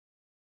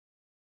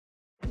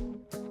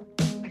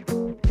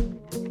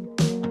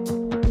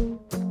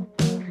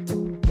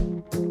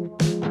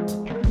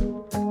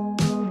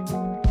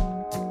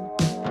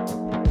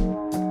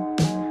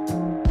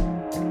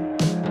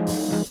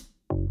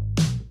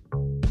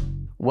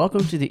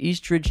Welcome to the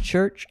Eastridge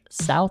Church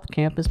South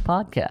Campus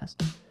podcast.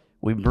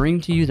 We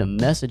bring to you the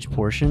message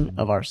portion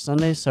of our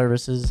Sunday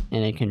services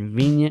in a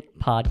convenient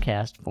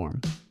podcast form.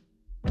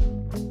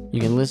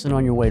 You can listen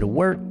on your way to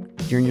work,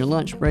 during your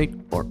lunch break,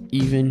 or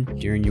even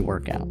during your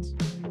workouts.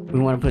 We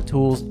want to put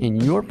tools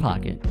in your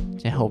pocket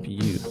to help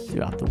you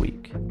throughout the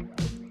week.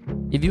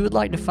 If you would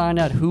like to find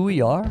out who we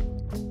are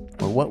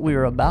or what we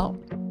are about,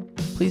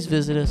 please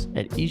visit us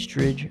at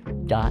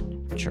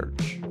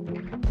eastridge.church.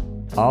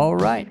 All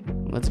right,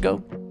 let's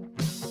go.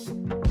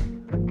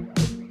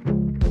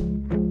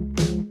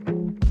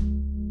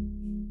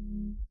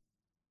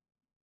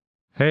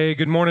 Hey,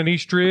 good morning,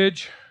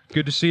 Eastridge.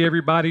 Good to see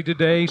everybody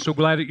today. So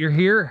glad that you're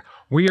here.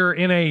 We are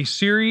in a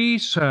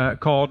series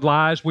called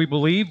Lies We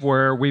Believe,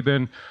 where we've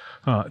been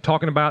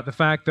talking about the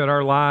fact that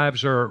our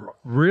lives are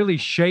really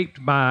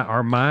shaped by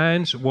our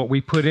minds, what we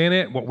put in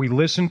it, what we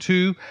listen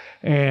to.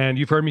 And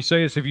you've heard me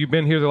say this if you've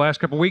been here the last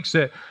couple of weeks,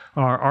 that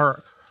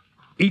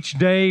each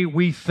day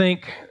we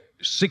think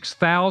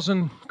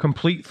 6,000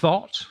 complete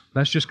thoughts.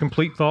 That's just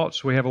complete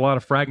thoughts. We have a lot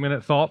of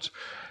fragmented thoughts.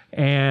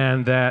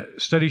 And that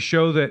studies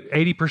show that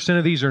 80%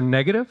 of these are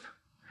negative.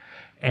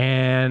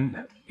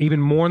 And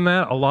even more than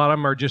that, a lot of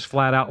them are just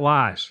flat out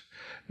lies.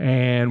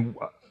 And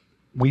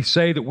we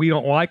say that we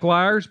don't like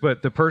liars,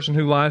 but the person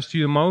who lies to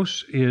you the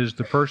most is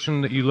the person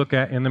that you look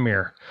at in the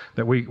mirror.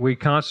 That we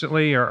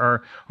constantly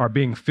are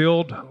being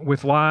filled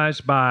with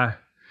lies by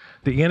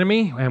the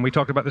enemy. And we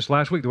talked about this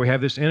last week, that we have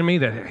this enemy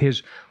that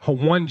his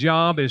one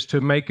job is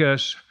to make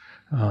us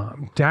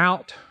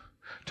doubt,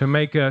 to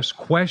make us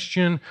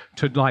question,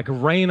 to like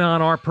rain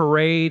on our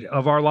parade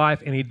of our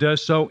life, and he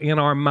does so in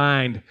our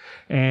mind.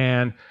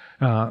 And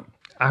I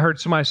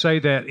heard somebody say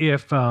that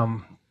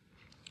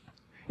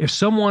if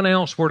someone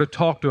else were to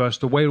talk to us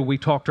the way we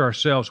talk to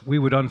ourselves, we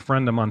would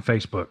unfriend them on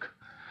Facebook.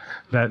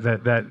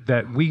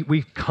 That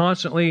we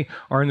constantly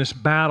are in this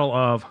battle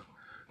of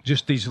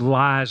just these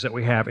lies that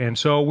we have. And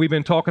so we've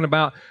been talking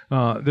about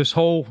this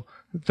whole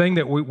thing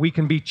that we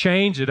can be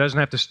changed. It doesn't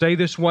have to stay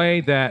this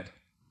way, that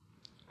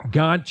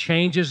God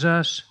changes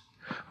us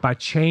by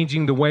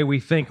changing the way we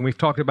think. And we've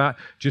talked about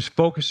just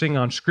focusing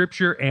on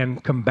Scripture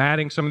and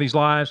combating some of these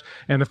lies.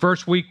 And the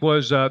first week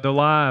was the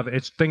lie of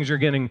things are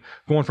going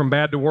from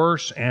bad to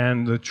worse.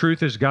 And the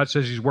truth is, God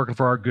says He's working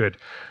for our good.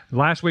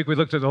 Last week we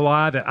looked at the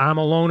lie that I'm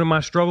alone in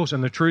my struggles.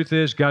 And the truth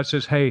is, God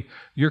says, hey,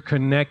 you're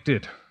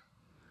connected,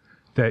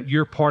 that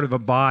you're part of a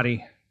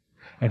body,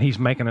 and He's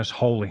making us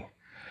holy.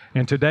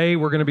 And today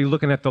we're going to be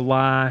looking at the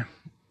lie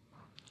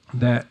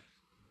that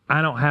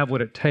I don't have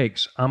what it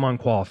takes. I'm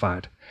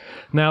unqualified.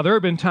 Now, there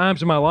have been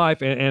times in my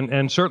life,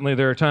 and certainly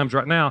there are times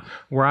right now,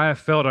 where I have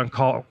felt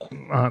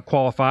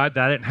unqualified,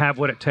 that I didn't have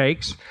what it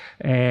takes.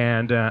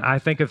 And I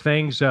think of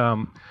things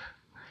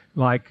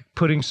like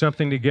putting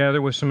something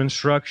together with some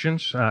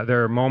instructions.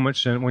 There are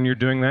moments when you're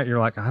doing that, you're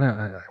like,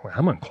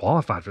 I'm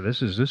unqualified for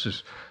this.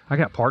 I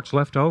got parts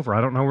left over.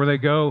 I don't know where they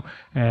go.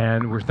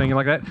 And we're thinking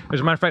like that. As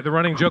a matter of fact, the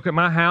running joke at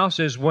my house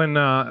is when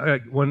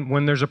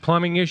there's a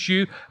plumbing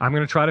issue, I'm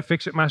going to try to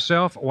fix it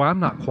myself. Well,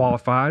 I'm not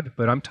qualified,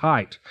 but I'm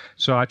tight.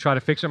 So I try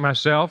to fix it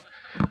myself.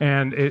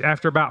 And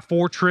after about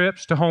 4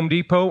 trips to Home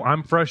Depot,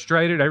 I'm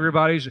frustrated.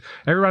 Everybody in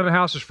the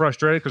house is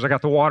frustrated because I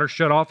got the water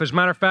shut off. As a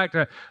matter of fact,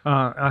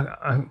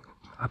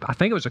 I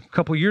think it was a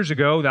couple years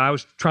ago that I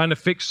was trying to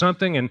fix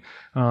something and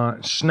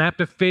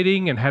snapped a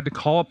fitting and had to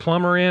call a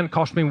plumber in. It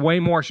cost me way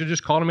more. I should have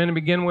just called him in to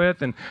begin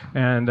with. And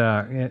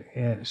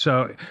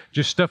so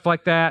just stuff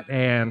like that.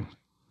 And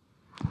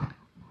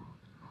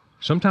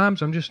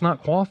sometimes I'm just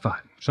not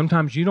qualified.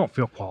 Sometimes you don't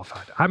feel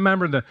qualified. I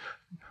remember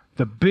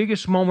the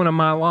biggest moment of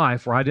my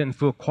life where I didn't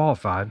feel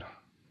qualified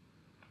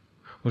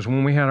was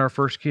when we had our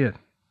first kid.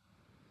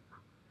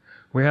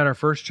 We had our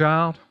first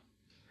child.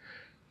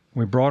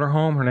 We brought her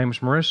home. Her name was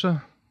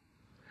Marissa.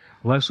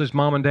 Leslie's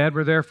mom and dad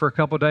were there for a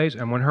couple of days,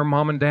 and when her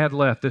mom and dad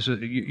left,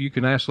 you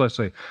can ask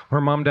Leslie, when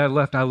her mom and dad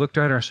left, I looked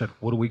at her and I said,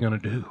 what are we going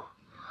to do?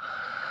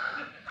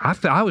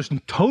 I was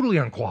totally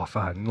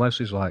unqualified, and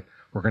Leslie's like,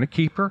 we're going to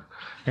keep her,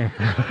 and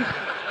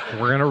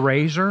we're going to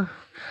raise her,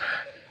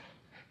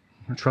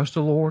 and trust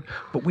the Lord.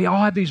 But we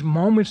all have these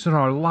moments in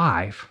our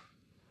life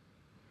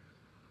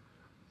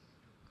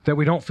that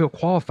we don't feel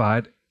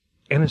qualified,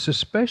 and it's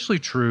especially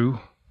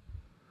true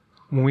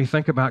when we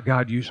think about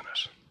God using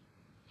us.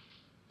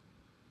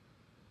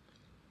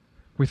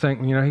 We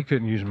think, He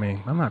couldn't use me.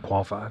 I'm not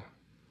qualified.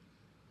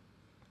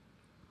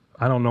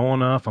 I don't know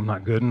enough. I'm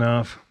not good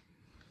enough.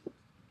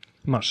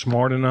 I'm not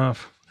smart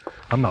enough.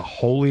 I'm not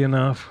holy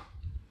enough.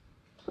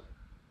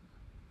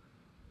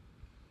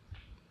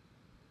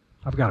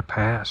 I've got a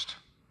past.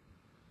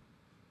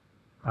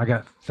 I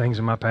got things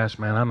in my past,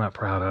 man, I'm not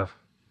proud of.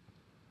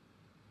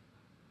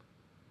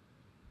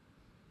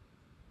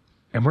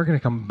 And we're going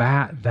to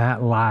combat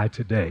that lie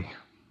today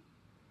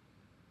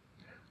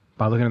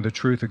by looking at the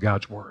truth of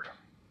God's Word.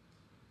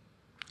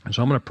 And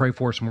so I'm going to pray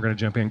for us, and we're going to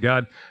jump in.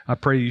 God, I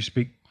pray you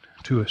speak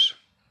to us,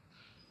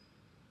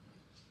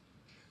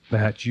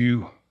 that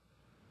you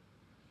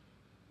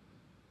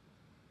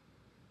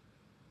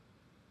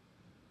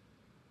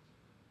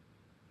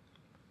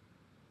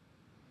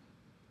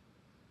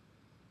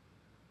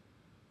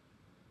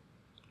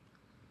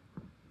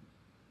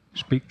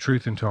speak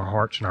truth into our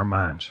hearts and our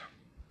minds.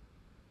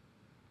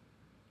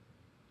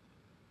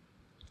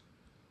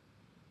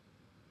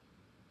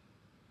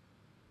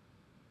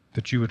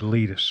 That you would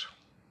lead us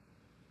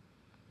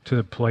to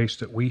the place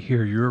that we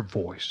hear your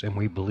voice and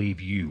we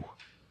believe you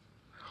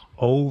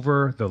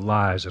over the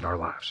lies in our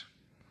lives.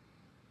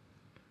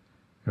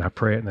 And I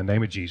pray it in the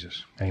name of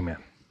Jesus. Amen.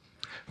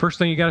 First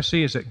thing you got to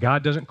see is that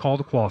God doesn't call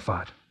the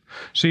qualified.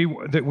 See,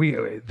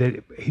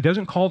 that He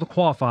doesn't call the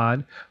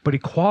qualified, but He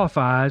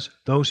qualifies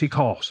those He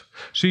calls.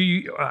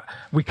 See,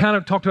 we kind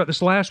of talked about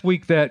this last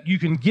week, that you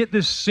can get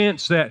this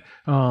sense that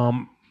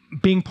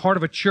being part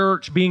of a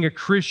church, being a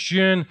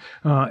Christian,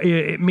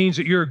 it means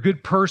that you're a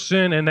good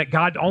person and that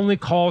God only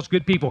calls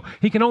good people.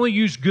 He can only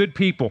use good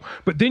people.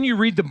 But then you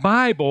read the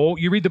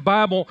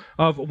Bible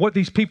of what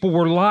these people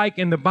were like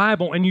in the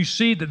Bible, and you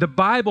see that the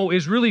Bible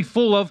is really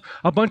full of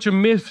a bunch of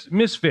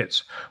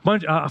misfits,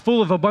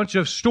 full of a bunch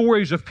of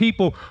stories of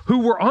people who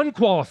were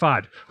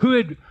unqualified, who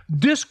had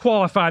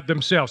disqualified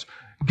themselves.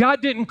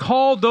 God didn't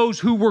call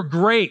those who were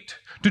great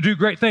to do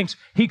great things.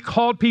 He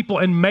called people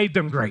and made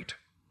them great.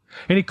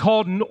 And He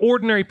called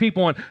ordinary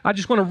people on. I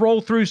just want to roll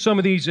through some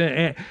of these.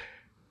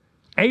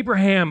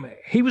 Abraham,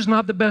 he was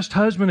not the best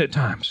husband at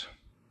times.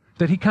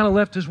 That he kind of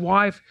left his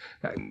wife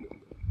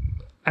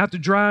out to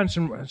dry in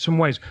some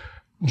ways.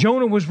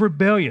 Jonah was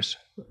rebellious.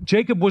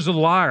 Jacob was a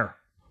liar.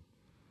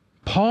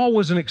 Paul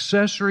was an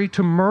accessory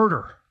to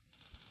murder.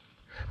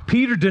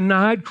 Peter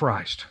denied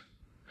Christ.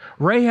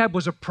 Rahab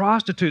was a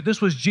prostitute.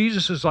 This was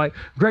Jesus'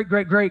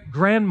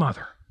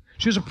 great-great-great-grandmother.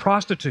 She was a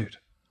prostitute.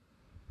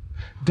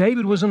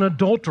 David was an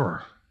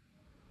adulterer.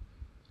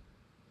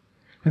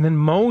 And then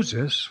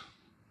Moses,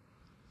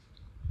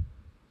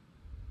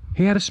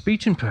 he had a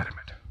speech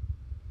impediment.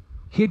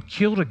 He had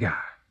killed a guy.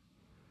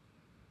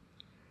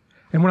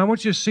 And what I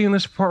want you to see in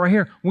this part right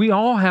here, we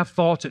all have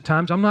thoughts at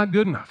times, I'm not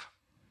good enough.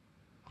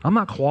 I'm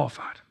not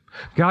qualified.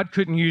 God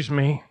couldn't use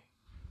me.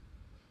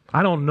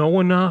 I don't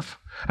know enough.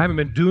 I haven't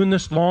been doing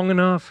this long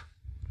enough.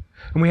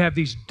 And we have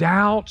these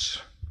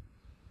doubts.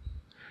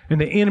 And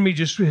the enemy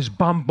just is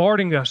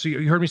bombarding us.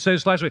 You heard me say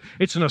this last week.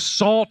 It's an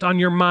assault on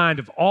your mind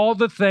of all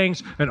the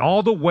things and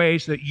all the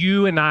ways that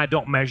you and I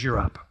don't measure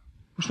up.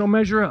 We just don't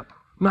measure up.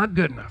 Not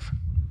good enough.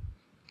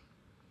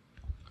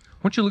 I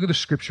want you to look at the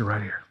scripture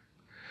right here.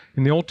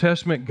 In the Old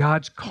Testament,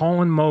 God's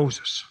calling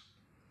Moses.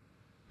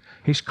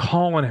 He's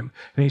calling him,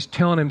 and He's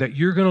telling him that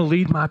you're going to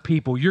lead my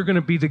people. You're going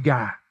to be the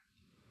guy.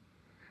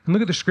 And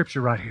look at the scripture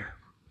right here.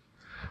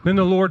 Then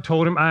the Lord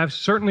told him, I have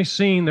certainly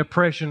seen the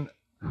oppression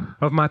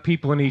of my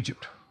people in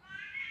Egypt.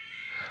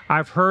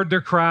 I've heard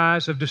their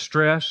cries of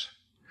distress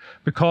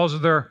because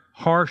of their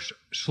harsh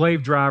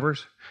slave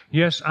drivers.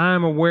 Yes, I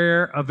am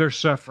aware of their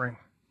suffering.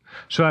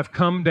 So I've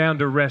come down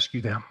to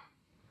rescue them.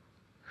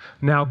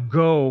 Now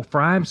go, for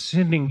I am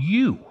sending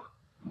you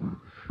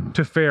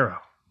to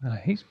Pharaoh.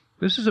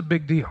 This is a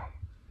big deal.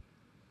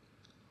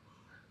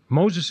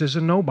 Moses is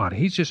a nobody.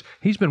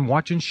 He's been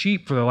watching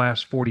sheep for the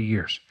last 40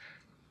 years.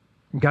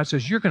 And God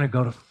says, you're going to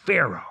go to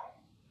Pharaoh.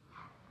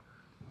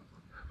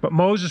 But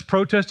Moses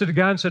protested to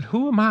God and said,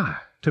 who am I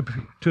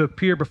to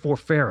appear before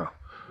Pharaoh?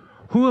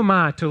 Who am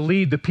I to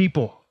lead the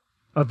people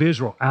of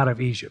Israel out of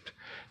Egypt?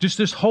 Just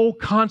this whole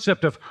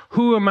concept of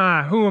who am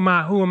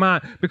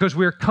I, because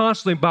we're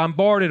constantly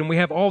bombarded and we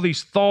have all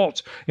these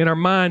thoughts in our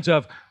minds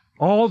of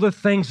all the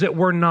things that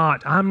we're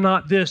not. I'm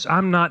not this,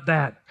 I'm not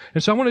that.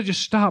 And so I want to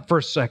just stop for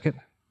a second.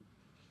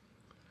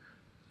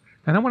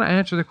 And I want to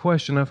answer the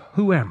question of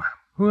who am I?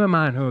 Who am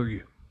I and who are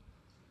you?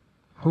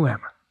 Who am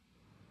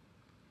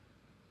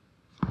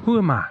I? Who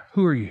am I?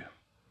 Who are you?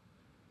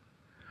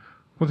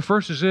 Well, the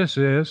first is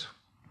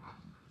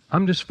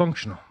I'm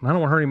dysfunctional. I don't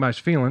want to hurt anybody's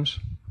feelings,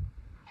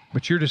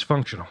 but you're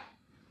dysfunctional.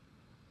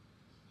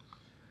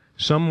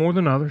 Some more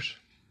than others.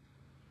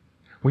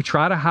 We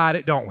try to hide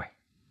it, don't we?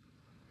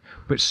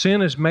 But sin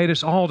has made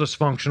us all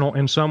dysfunctional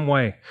in some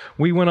way.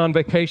 We went on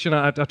vacation.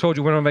 I told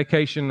you we went on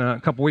vacation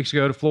a couple weeks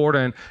ago to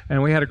Florida,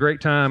 and we had a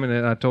great time.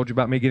 And I told you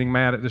about me getting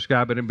mad at this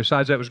guy. But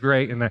besides that was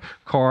great. And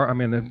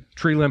the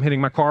tree limb hitting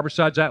my car,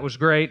 besides that was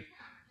great.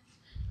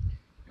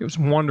 It was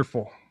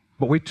wonderful.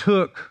 But we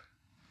took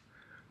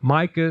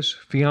Micah's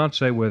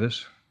fiance with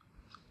us.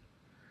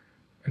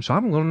 And so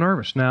I'm a little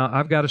nervous. Now,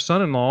 I've got a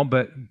son-in-law,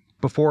 but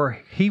before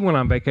he went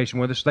on vacation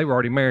with us, they were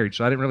already married.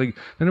 So I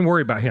didn't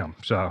worry about him.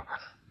 So...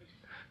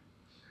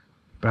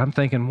 But I'm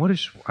thinking,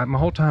 my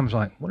whole time is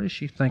like, what is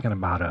she thinking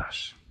about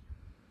us?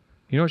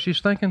 You know what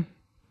she's thinking?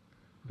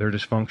 They're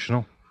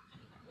dysfunctional.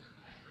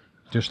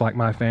 Just like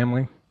my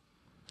family.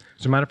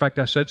 As a matter of fact,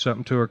 I said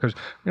something to her because,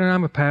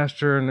 I'm a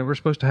pastor and we're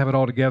supposed to have it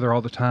all together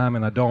all the time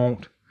and I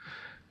don't.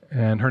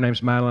 And her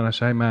name's Madeline. I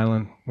say, hey,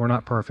 Madeline, we're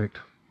not perfect.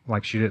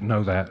 Like she didn't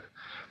know that.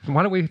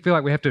 Why don't we feel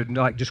like we have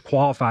to just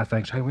qualify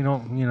things? Hey, we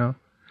don't,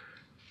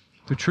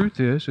 The truth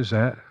is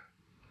that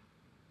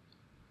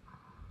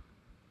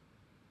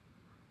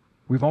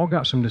we've all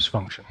got some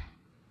dysfunction.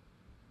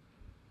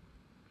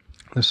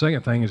 The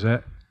second thing is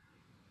that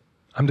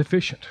I'm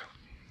deficient.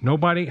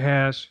 Nobody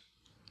has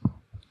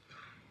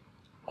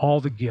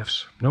all the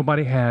gifts.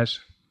 Nobody has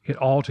it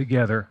all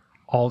together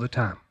all the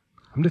time.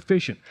 I'm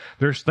deficient.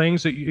 There's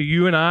things that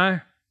you and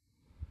I,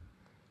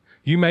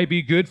 you may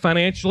be good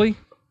financially,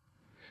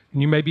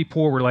 and you may be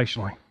poor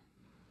relationally.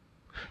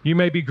 You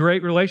may be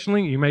great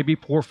relationally, you may be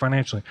poor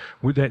financially.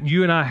 That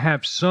you and I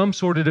have some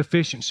sort of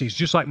deficiencies,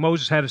 just like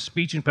Moses had a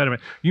speech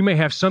impediment. You may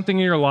have something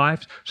in your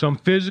life, some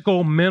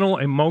physical, mental,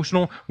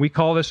 emotional. We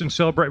call this in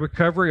Celebrate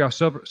Recovery. Our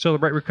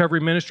Celebrate Recovery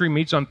ministry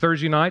meets on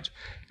Thursday nights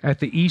at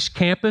the East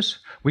Campus.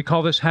 We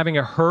call this having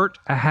a hurt,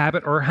 a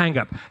habit, or a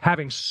hang-up,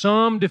 having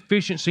some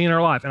deficiency in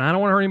our life. And I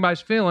don't want to hurt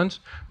anybody's feelings,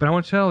 but I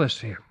want to tell this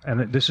to you,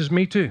 and this is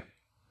me too.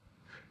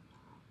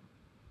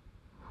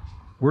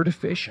 We're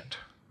deficient.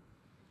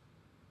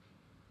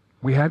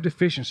 We have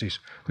deficiencies.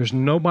 There's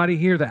nobody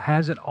here that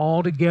has it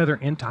all together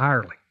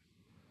entirely.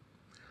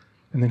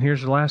 And then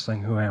here's the last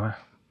thing. Who am I?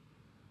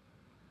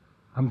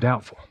 I'm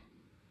doubtful.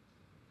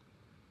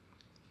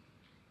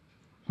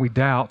 We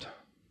doubt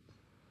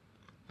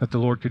that the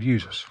Lord could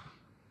use us.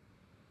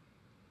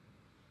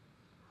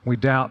 We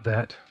doubt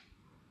that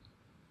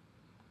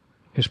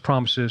His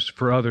promises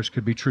for others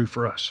could be true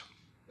for us.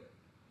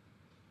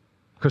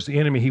 Because the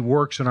enemy, he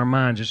works in our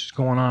minds. It's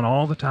going on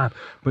all the time.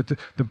 But the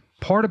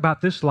part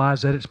about this lie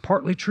is that it's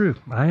partly true.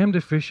 I am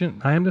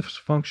deficient, I am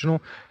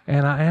dysfunctional,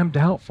 and I am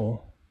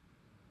doubtful.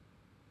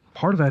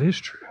 Part of that is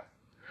true.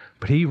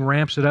 But he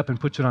ramps it up and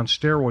puts it on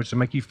steroids to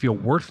make you feel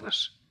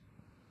worthless.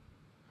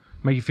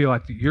 Make you feel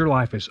like your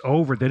life is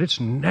over, that it's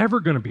never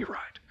going to be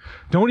right.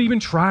 Don't even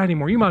try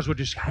anymore. You might as well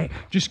just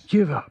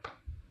give up.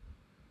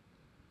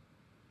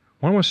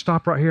 Well, I want to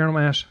stop right here and I'm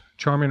going to ask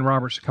Charmian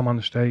Roberts to come on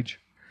the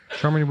stage.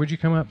 Charmian, would you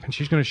come up? And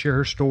she's going to share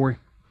her story.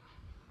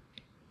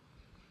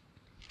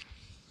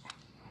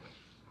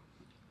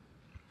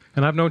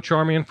 And I've known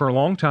Charmian for a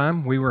long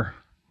time. We were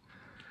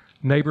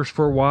neighbors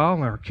for a while,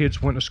 and our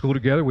kids went to school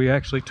together. We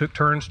actually took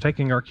turns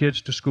taking our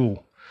kids to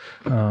school.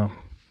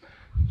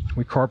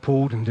 We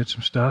carpooled and did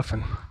some stuff.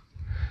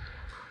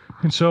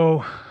 And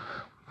so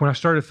when I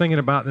started thinking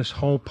about this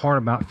whole part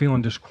about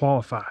feeling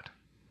disqualified,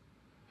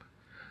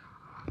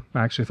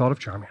 I actually thought of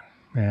Charmian.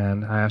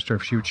 And I asked her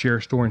if she would share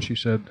a story, and she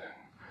said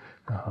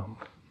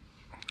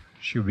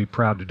she would be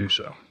proud to do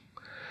so.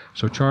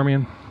 So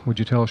Charmian, would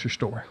you tell us your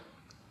story?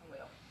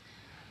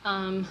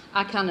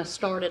 I kind of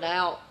started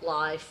out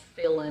life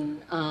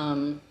feeling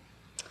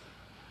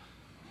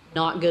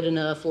not good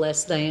enough,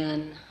 less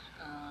than,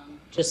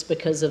 just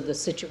because of the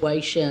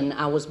situation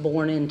I was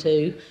born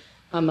into.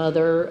 My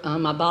mother,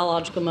 my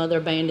biological mother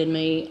abandoned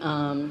me,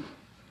 and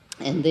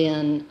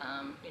then,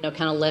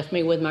 kind of left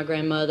me with my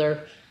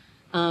grandmother.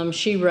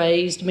 She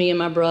raised me and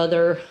my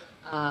brother,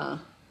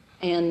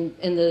 and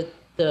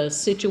the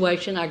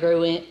situation I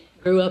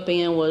grew up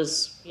in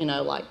was,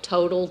 like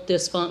total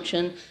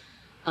dysfunction.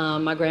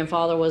 My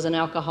grandfather was an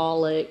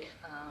alcoholic.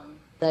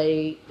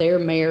 Their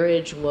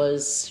marriage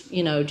was,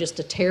 just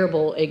a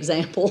terrible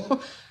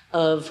example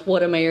of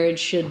what a marriage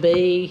should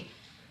be.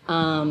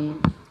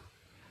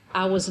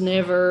 I was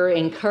never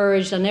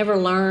encouraged. I never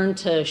learned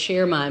to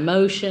share my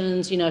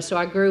emotions, so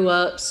I grew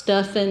up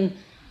stuffing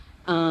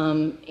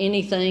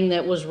anything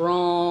that was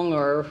wrong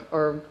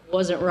or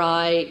wasn't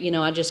right.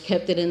 I just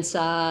kept it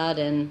inside.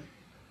 And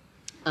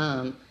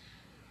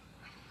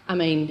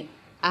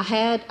I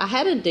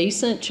had a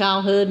decent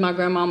childhood. My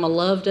grandmama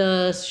loved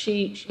us.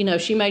 She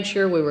made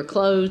sure we were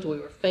clothed, we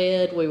were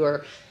fed, we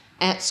were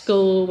at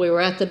school, we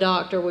were at the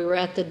doctor, we were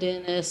at the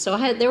dentist. So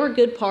there were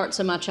good parts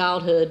of my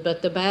childhood,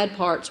 but the bad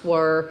parts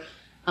were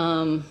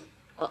a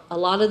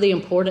lot of the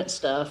important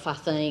stuff, I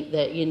think,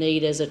 that you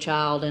need as a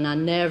child. And I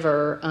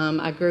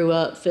grew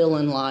up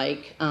feeling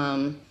like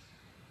that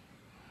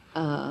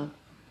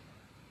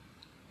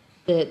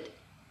it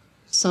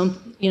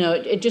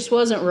just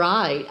wasn't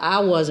right. I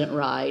wasn't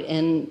right.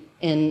 And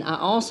I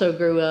also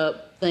grew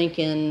up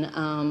thinking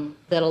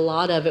that a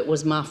lot of it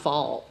was my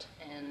fault,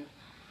 and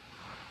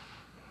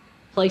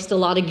placed a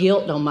lot of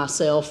guilt on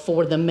myself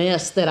for the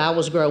mess that I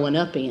was growing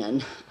up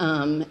in.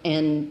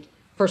 And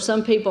for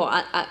some people,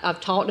 I've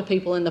talked to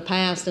people in the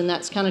past, and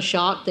that's kind of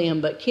shocked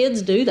them, but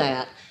kids do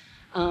that.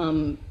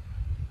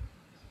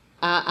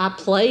 I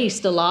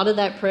placed a lot of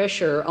that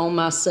pressure on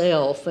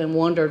myself and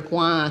wondered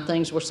why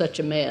things were such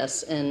a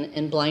mess,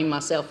 and blamed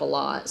myself a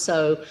lot.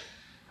 So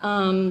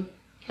kind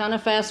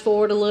of fast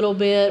forward a little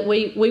bit.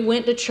 We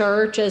went to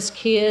church as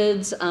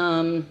kids.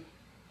 I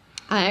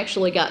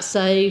actually got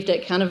saved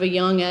at kind of a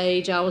young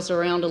age. I was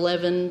around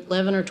 11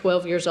 or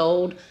 12 years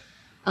old.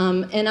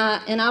 And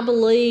I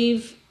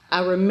believe,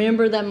 I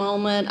remember that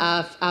moment.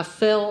 I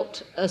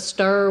felt a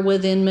stir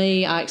within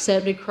me. I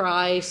accepted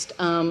Christ.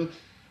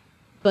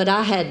 But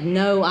I had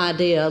no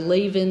idea,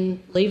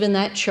 leaving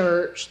that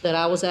church that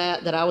I was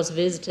at, that I was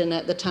visiting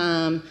at the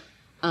time,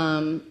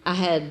 I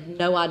had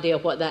no idea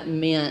what that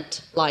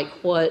meant, like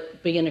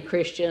what being a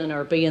Christian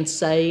or being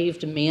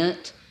saved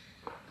meant.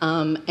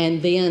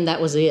 And then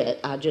that was it.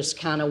 I just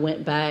kind of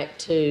went back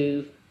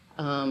to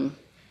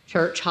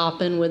church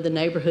hopping with the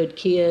neighborhood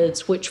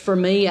kids, which for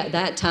me at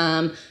that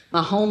time,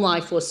 my home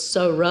life was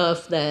so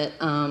rough that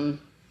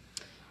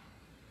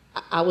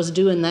I was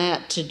doing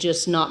that to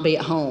just not be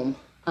at home.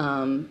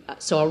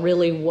 So I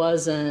really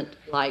wasn't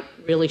like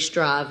really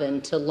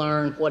striving to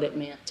learn what it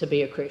meant to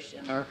be a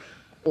Christian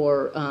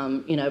or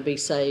be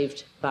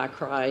saved by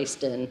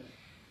Christ. And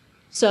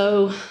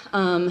so,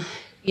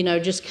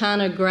 just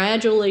kind of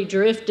gradually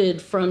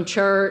drifted from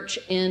church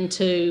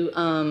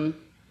into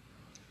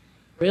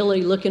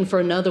really looking for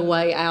another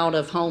way out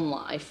of home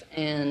life.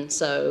 And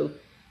so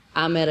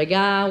I met a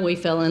guy, we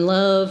fell in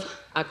love,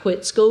 I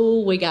quit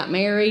school, we got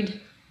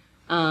married,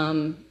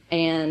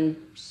 and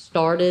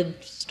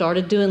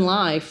started doing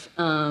life.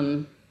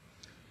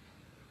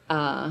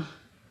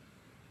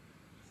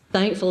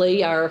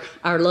 Thankfully, our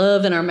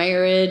love and our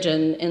marriage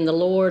and the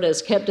Lord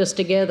has kept us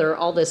together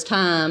all this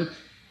time.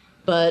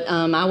 But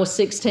I was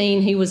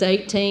 16, he was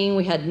 18.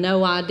 We had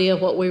no idea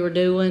what we were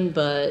doing,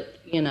 but,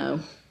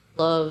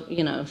 love,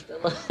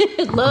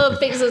 love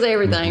fixes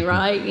everything,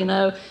 right?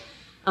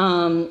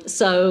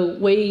 So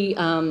we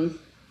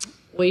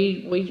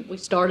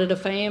started a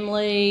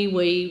family.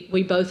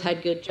 We both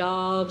had good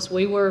jobs.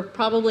 We were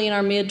probably in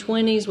our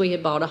mid-20s. We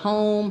had bought a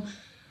home.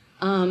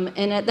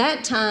 And at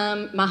that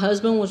time, my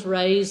husband was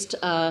raised,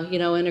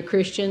 in a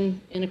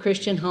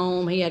Christian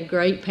home. He had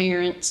great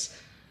parents.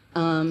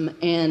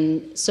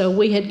 And so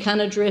we had kind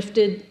of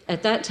drifted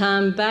at that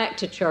time back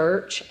to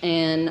church,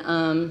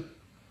 and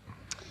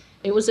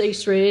it was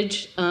East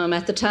Ridge.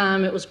 At the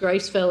time, it was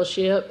Grace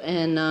Fellowship,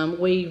 and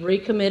we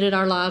recommitted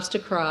our lives to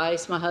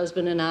Christ, my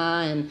husband and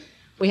I, and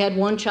we had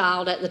one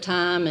child at the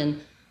time, and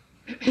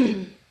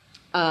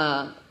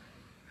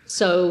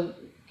so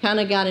kind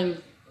of got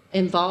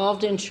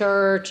involved in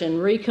church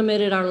and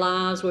recommitted our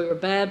lives. We were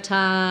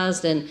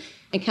baptized and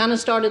kind of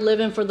started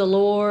living for the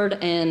Lord,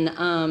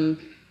 and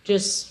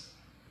just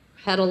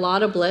had a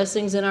lot of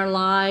blessings in our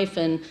life.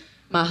 And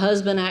my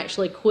husband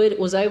actually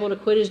was able to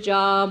quit his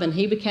job, and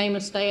he became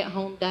a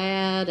stay-at-home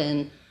dad,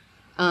 and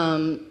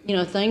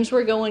things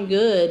were going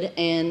good.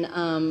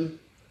 And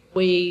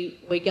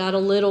we got a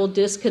little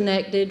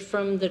disconnected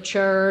from the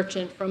church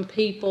and from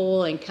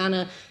people, and kind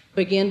of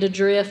began to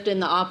drift in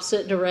the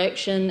opposite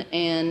direction,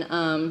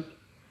 and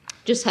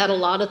just had a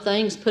lot of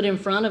things put in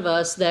front of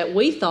us that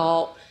we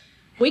thought,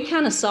 we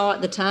kind of saw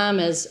at the time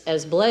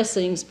as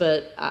blessings,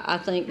 but I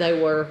think they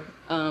were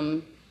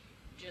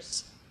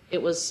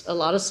it was a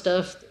lot of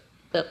stuff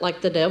that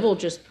like the devil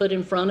just put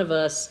in front of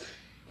us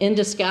in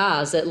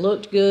disguise that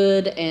looked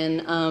good.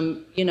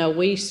 And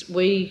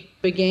we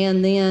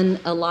began then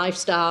a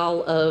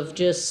lifestyle of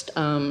just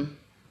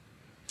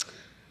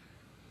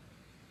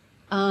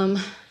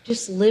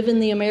living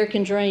the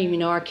American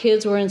dream. Our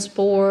kids were in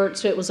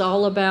sports. It was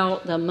all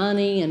about the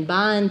money and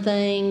buying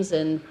things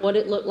and what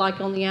it looked like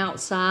on the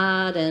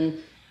outside. And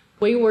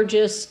we were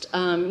just,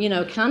 kind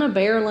of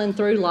barreling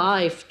through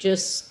life,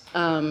 just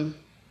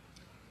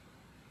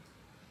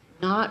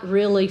not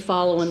really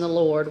following the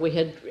Lord. We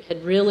had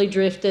really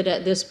drifted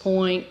at this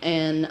point,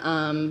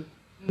 and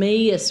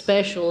me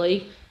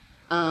especially,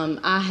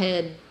 I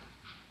had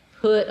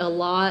put a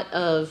lot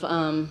of,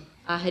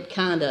 I had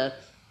kind of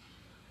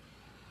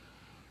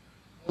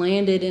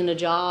landed in a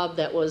job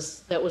that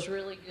was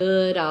really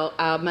good.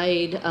 I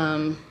made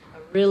a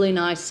really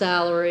nice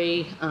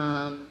salary,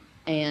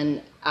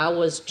 and I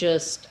was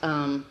just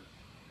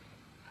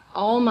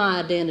all my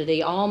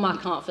identity, all my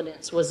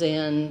confidence was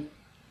in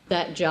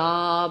that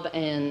job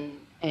and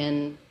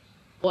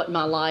what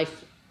my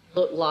life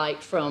looked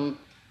like from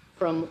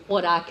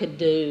what I could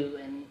do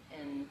and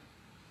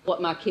what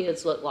my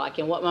kids looked like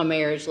and what my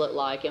marriage looked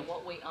like and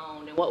what we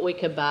owned and what we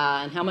could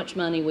buy and how much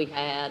money we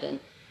had and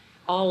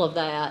all of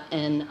that.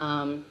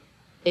 And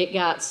it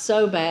got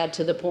so bad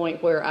to the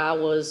point where I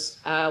was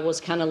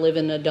kind of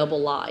living a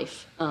double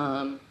life.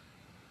 I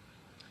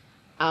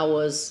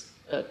was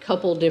a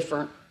couple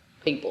different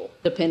people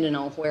depending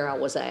on where I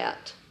was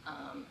at.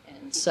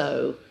 And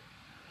so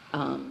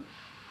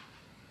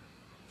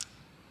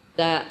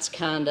that's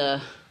kind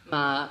of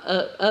my,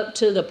 up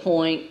to the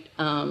point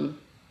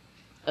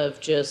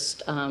of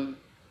just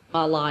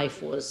my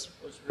life was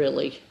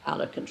really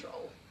out of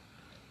control.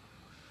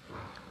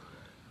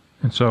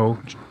 And so,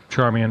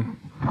 Charmian,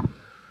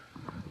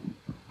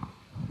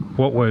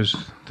 what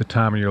was the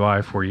time in your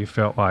life where you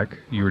felt like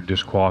you were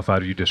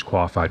disqualified or you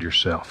disqualified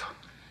yourself?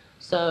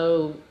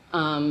 So,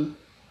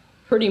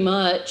 pretty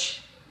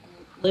much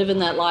living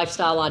that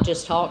lifestyle I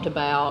just talked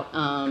about,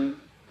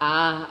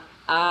 I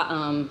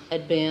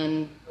had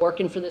been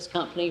working for this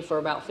company for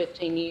about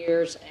 15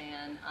 years,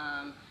 and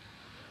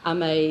I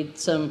made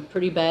some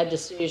pretty bad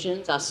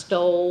decisions. I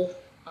stole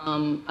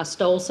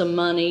some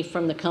money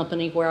from the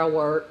company where I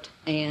worked,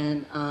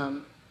 and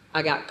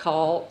I got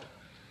caught,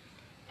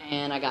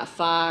 and I got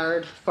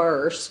fired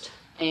first,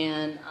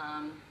 and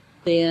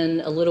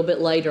then a little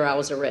bit later I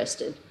was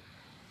arrested.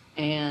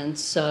 And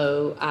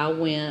so I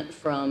went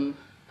from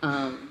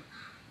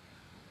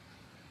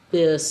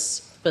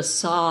this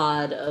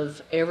facade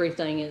of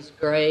everything is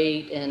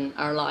great and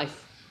our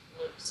life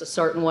looks a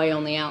certain way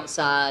on the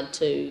outside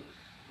to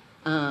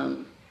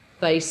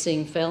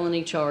facing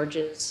felony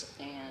charges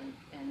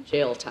and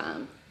jail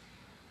time.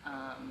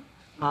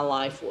 My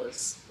life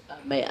was a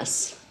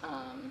mess.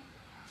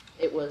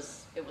 It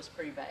was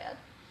pretty bad.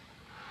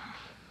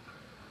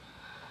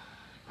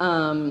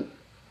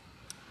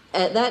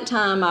 At that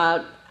time,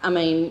 I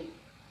mean,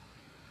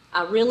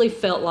 I really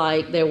felt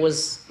like there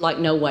was like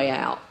no way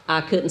out.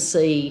 I couldn't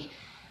see,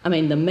 I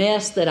mean, the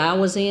mess that I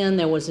was in,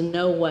 there was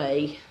no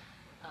way,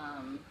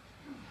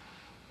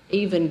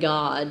 even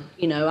God,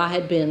 you know, I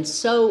had been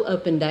so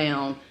up and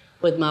down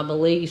with my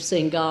beliefs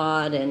in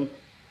God, and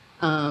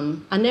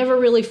I never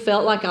really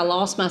felt like I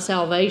lost my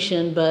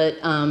salvation, but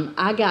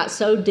I got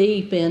so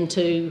deep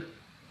into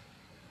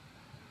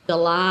the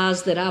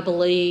lies that I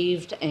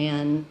believed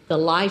and the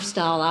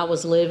lifestyle I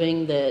was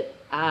living that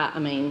I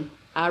mean,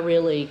 I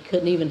really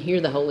couldn't even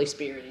hear the Holy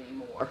Spirit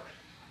anymore.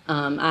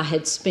 I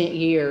had spent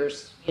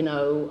years, you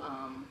know,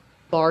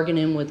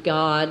 bargaining with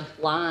God,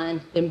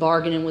 lying, then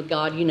bargaining with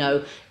God. You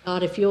know,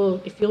 God, if you'll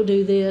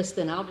do this,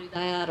 then I'll do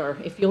that, or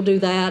if you'll do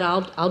that,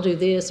 I'll do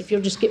this. If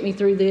you'll just get me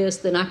through this,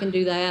 then I can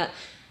do that.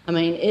 I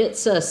mean,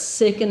 it's a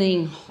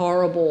sickening,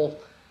 horrible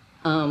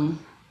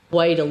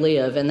way to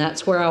live, and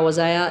that's where I was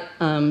at.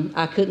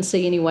 I couldn't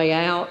see any way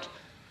out.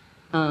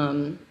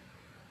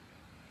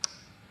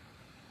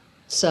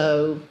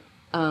 So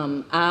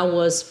I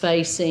was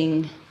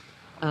facing,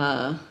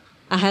 I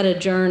had a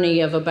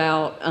journey of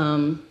about,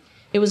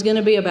 it was going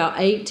to be about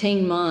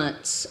 18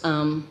 months.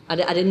 I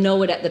didn't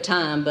know it at the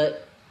time,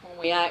 but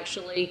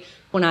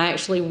when I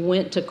actually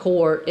went to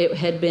court, it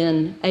had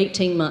been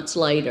 18 months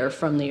later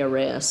from the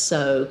arrest.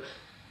 So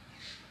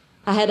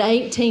I had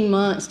 18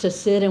 months to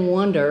sit and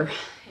wonder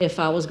if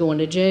I was going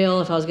to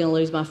jail, if I was going to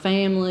lose my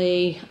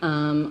family,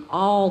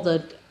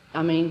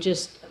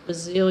 just a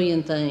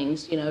bazillion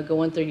things, you know,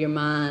 going through your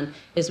mind.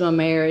 Is my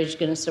marriage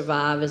going to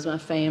survive? Is my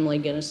family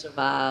going to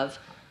survive?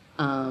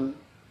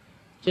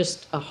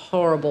 Just a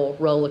horrible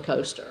roller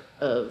coaster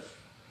of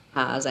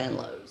highs and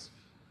lows.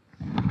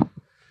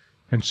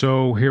 And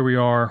so here we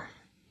are,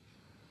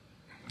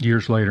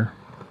 years later.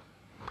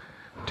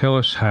 Tell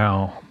us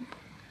how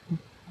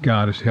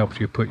God has helped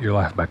you put your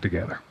life back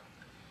together.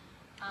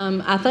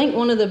 I think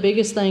one of the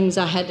biggest things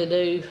I had to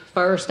do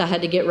first, I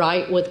had to get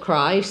right with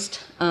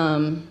Christ.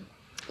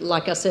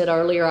 Like I said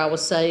earlier, I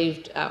was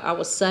saved. I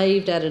was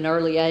saved at an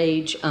early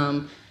age,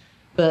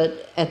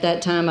 but at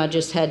that time I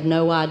just had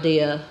no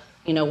idea,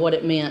 you know, what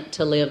it meant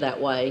to live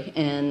that way.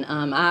 And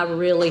I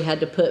really had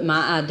to put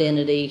my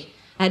identity.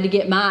 I had to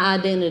get my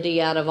identity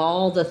out of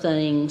all the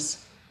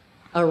things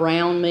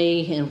around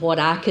me and what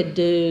I could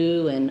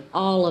do and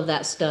all of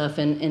that stuff,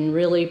 and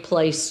really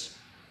place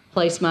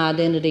my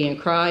identity in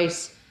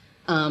Christ.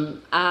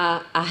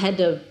 I had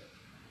to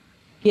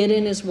get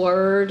in His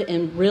Word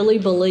and really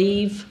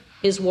believe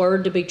His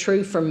Word to be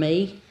true for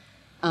me,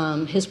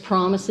 His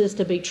promises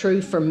to be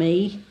true for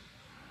me.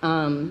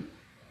 I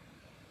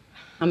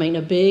mean,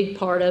 a big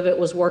part of it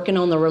was working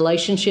on the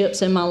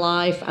relationships in my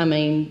life. I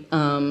mean,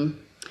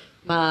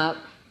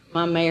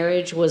 my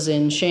marriage was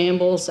in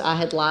shambles. I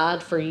had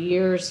lied for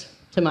years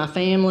to my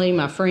family,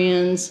 my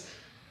friends.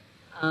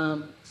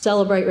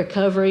 Celebrate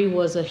Recovery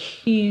was a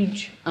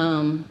huge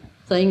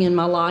thing in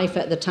my life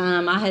at the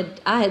time. I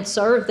had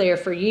served there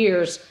for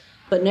years,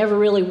 but never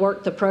really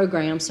worked the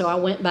program. So I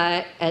went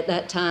back at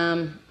that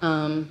time,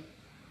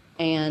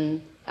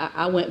 and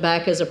I went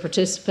back as a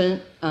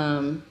participant.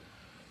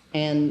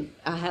 And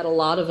I had a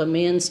lot of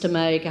amends to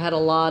make. I had a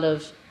lot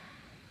of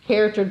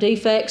character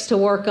defects to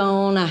work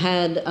on. I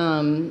had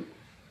a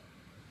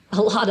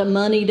lot of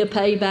money to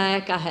pay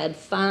back. I had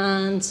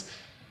fines.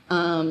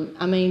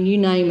 I mean, you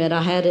name it.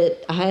 I had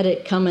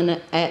it coming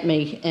at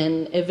me,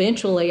 and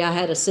eventually I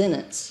had a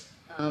sentence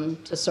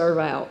to serve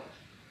out.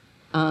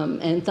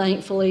 And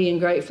thankfully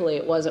and gratefully,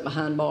 it wasn't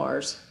behind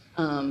bars.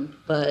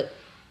 But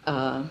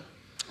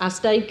I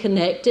stayed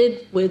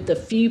connected with the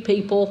few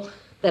people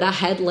that I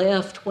had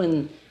left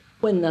when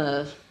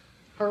the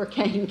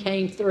hurricane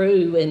came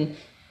through,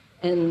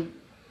 and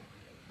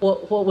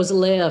what was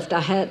left.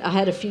 I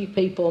had a few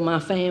people, my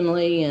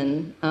family,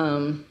 and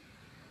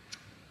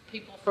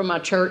people from my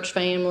church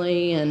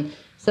family and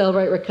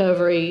Celebrate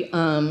Recovery,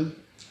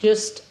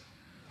 just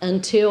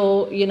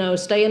until, you know,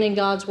 staying in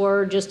God's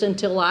Word, just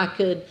until I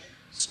could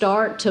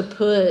start to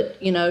put,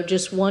 you know,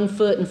 just one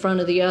foot in front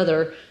of the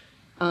other.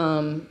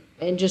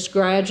 And just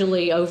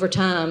gradually over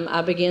time,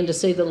 I began to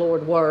see the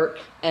Lord work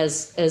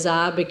as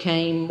I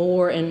became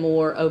more and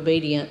more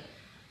obedient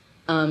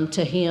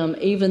to Him,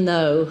 even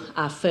though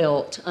I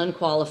felt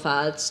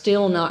unqualified,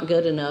 still not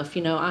good enough.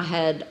 You know, I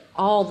had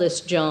all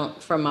this junk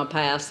from my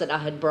past that I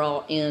had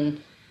brought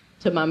in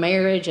to my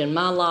marriage and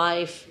my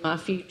life, my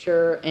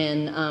future,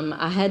 and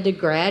I had to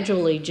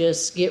gradually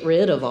just get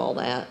rid of all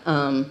that.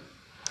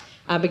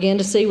 I began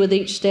to see with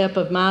each step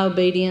of my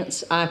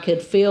obedience, I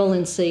could feel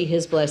and see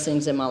His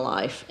blessings in my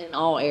life in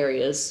all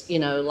areas, you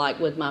know, like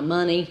with my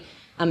money.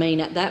 I mean,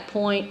 at that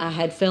point, I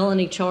had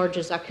felony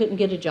charges. I couldn't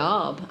get a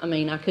job.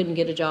 I couldn't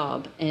get a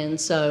job. And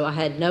so I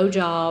had no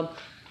job.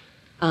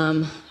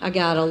 I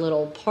got a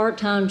little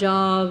part-time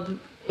job.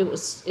 It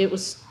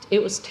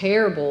was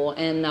terrible,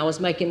 and I was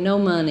making no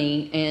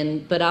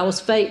money, but I was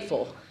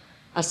faithful.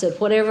 I said,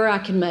 whatever I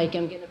can make,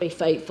 I'm going to be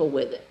faithful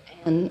with it.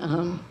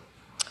 And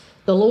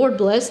the Lord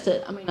blessed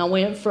it. I mean, I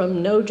went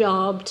from no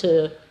job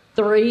to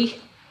 3.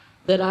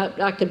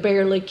 that I could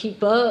barely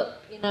keep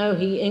up.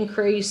 He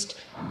increased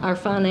our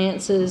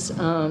finances.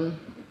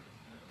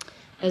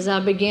 As I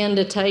began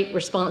to take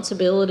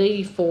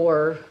responsibility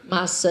for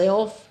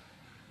myself,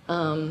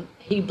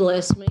 he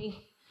blessed me.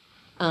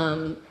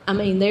 I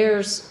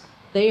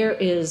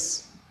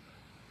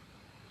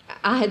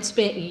had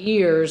spent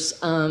years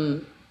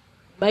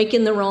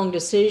making the wrong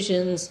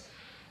decisions,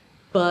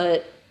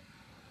 but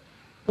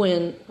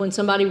when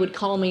somebody would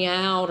call me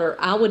out, or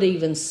I would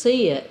even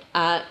see it,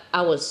 I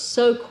was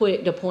so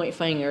quick to point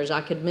fingers.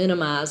 I could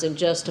minimize and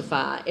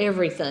justify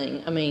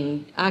everything.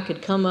 I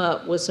could come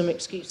up with some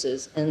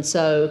excuses. And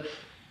so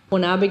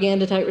when I began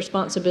to take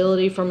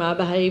responsibility for my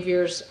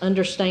behaviors,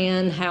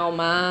 understand how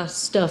my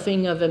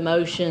stuffing of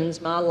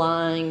emotions, my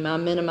lying, my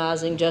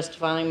minimizing,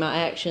 justifying my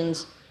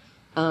actions,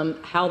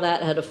 how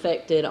that had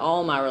affected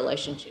all my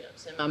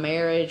relationships in my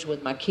marriage,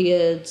 with my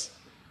kids,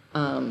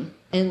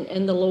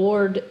 and the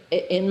Lord,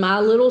 in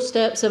my little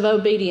steps of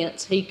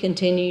obedience, He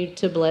continued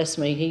to bless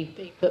me.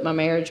 He put my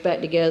marriage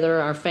back together,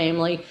 our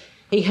family.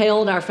 He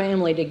held our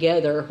family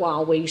together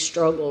while we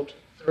struggled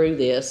through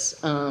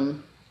this.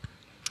 And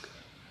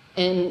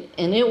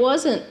it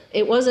wasn't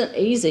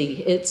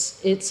easy.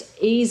 It's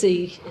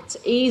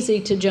easy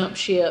to jump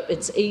ship.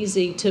 It's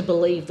easy to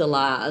believe the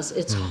lies.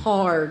 It's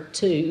hard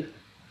to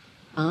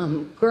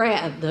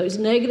grab those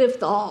negative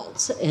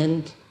thoughts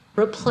and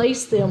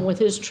replace them with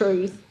His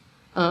truth.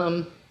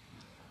 From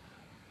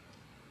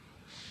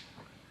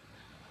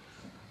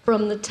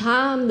the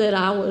time that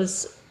I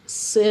was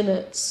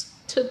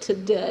sentenced to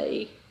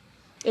today,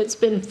 it's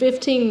been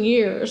 15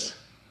 years,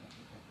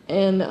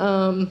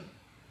 and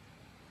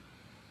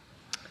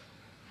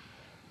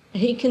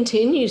He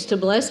continues to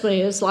bless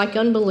me. It's like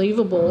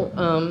unbelievable.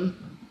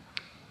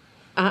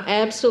 I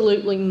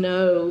absolutely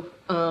know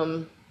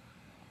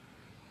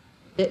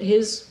that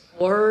His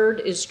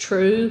Word is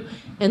true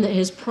and that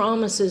His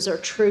promises are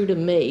true to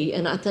me.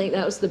 And I think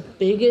that was the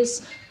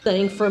biggest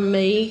thing for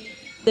me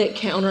that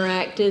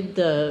counteracted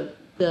the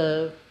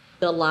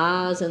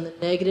lies and the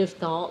negative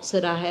thoughts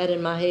that I had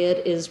in my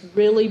head, is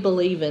really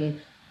believing.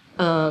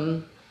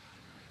 I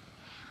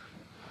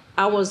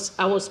was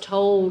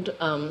told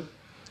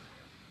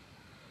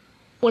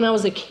when I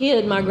was a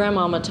kid, my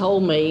grandmama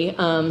told me,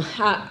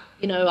 I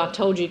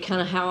told you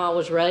kind of how I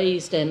was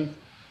raised, and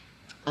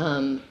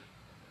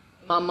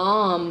my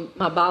mom,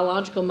 my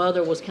biological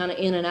mother, was kind of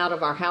in and out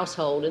of our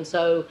household. And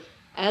so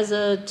as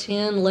a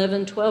 10,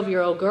 11,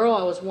 12-year-old girl,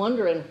 I was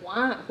wondering,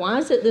 why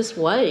is it this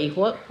way?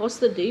 What's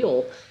the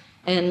deal?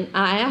 And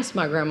I asked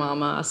my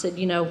grandmama, I said,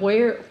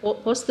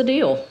 what's the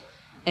deal?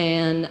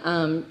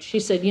 And she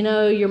said,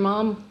 your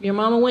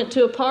mama went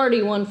to a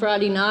party one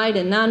Friday night,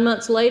 and 9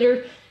 months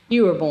later,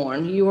 you were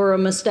born. You were a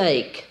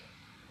mistake.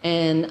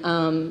 And,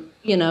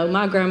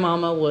 my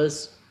grandmama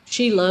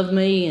she loved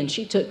me, and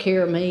she took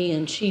care of me,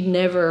 and she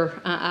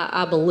never,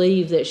 I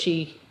believe that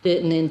she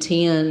didn't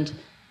intend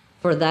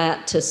for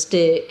that to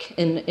stick,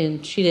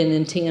 and she didn't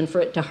intend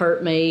for it to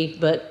hurt me,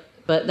 but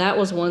that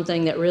was one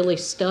thing that really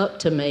stuck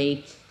to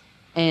me.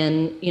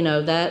 And,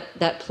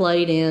 that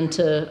played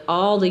into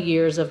all the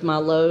years of my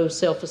low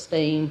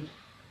self-esteem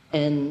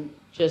and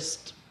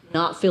just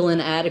not feeling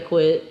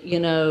adequate,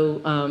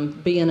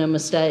 being a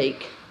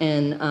mistake.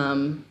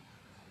 And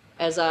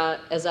as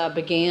I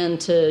began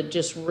to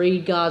just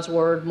read God's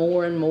Word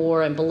more and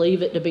more and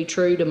believe it to be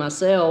true to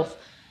myself,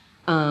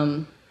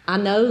 I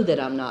know that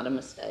I'm not a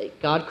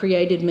mistake. God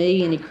created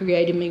me, and He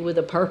created me with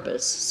a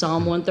purpose.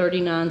 Psalm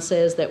 139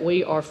 says that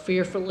we are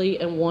fearfully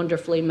and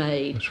wonderfully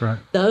made. That's right.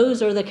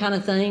 Those are the kind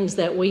of things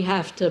that we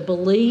have to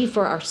believe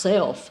for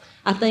ourselves.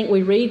 I think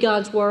we read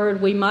God's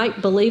Word, we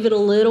might believe it a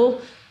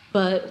little,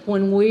 but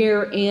when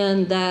we're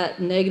in that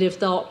negative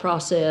thought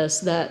process,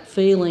 that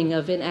feeling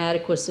of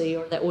inadequacy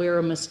or that we're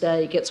a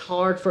mistake, it's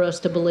hard for us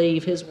to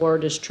believe His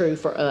Word is true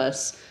for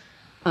us.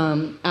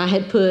 I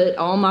had put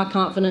all my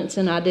confidence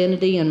and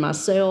identity in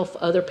myself,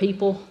 other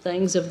people,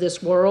 things of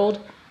this world.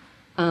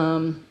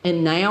 And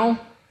now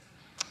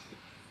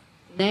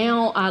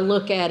I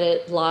look at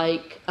it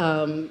like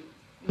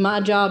my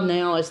job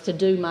now is to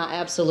do my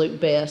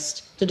absolute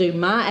best,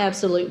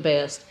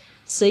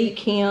 seek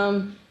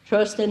Him,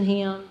 trust in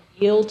Him,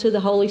 yield to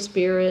the Holy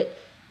Spirit,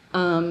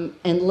 and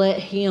let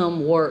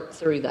Him work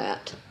through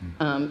that.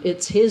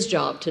 It's His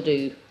job to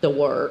do the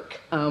work.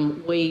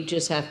 We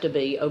just have to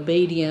be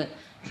obedient,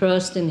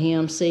 trust in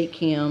Him, seek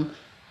Him.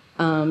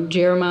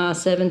 Jeremiah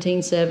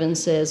 17:7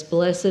 says,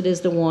 "Blessed is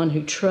the one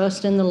who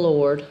trusts in the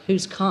Lord,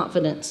 whose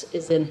confidence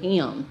is in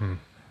Him."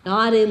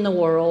 Not in the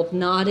world,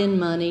 not in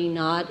money,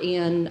 not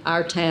in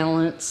our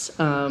talents.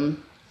 And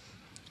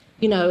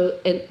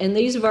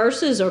these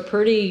verses are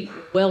pretty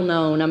well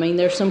known. I mean,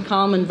 there's some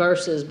common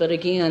verses, but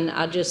again,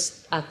 I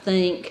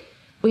think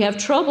we have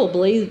trouble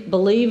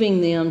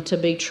believing them to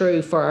be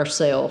true for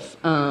ourselves.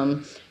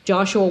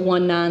 Joshua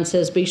 1:9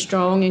 says, "Be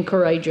strong and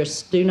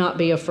courageous. Do not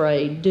be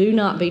afraid. Do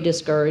not be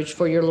discouraged,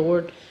 for your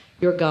Lord,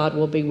 your God,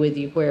 will be with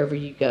you wherever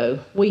you go."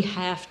 We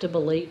have to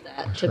believe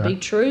that That's to right. be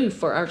true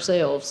for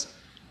ourselves.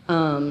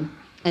 And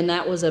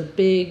that was a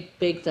big,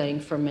 big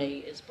thing for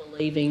me, is believing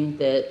believing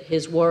that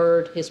His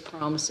Word, His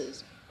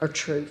promises are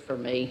true for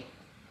me.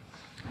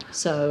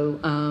 So,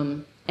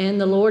 and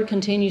the Lord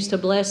continues to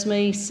bless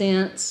me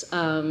since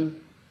I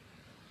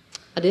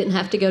didn't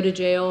have to go to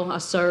jail. I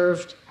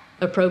served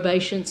a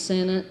probation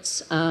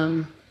sentence.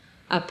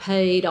 I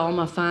paid all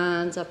my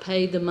fines. I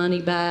paid the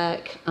money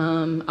back.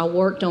 I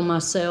worked on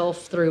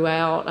myself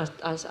throughout.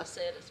 I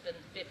said it's been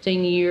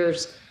 15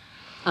 years.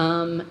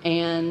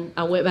 And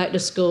I went back to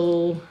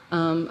school.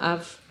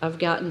 I've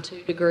gotten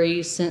 2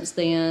 degrees since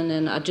then,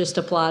 and I just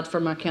applied for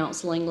my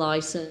counseling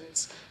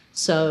license.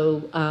 So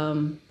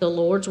the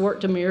Lord's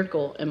worked a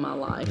miracle in my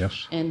life,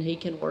 yes, and He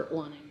can work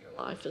one in your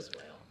life as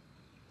well.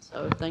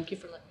 So thank you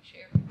for letting me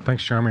share.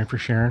 Thanks, Charmaine, for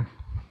sharing.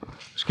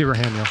 Let's give her a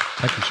hand, y'all.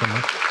 Thank you so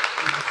much.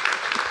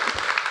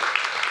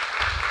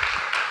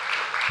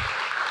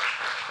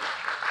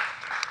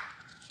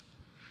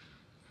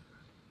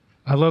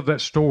 I love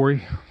that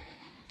story.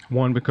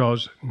 One,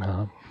 because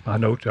I've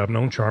known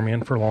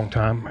Charmaine for a long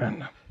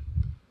time,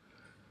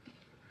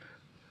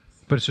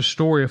 but it's a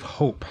story of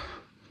hope.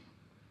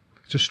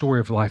 It's a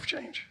story of life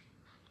change.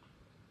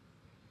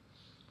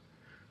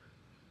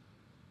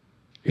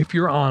 If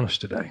you're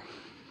honest today,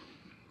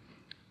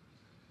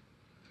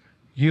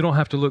 you don't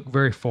have to look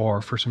very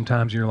far for some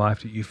times in your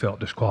life that you felt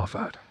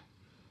disqualified.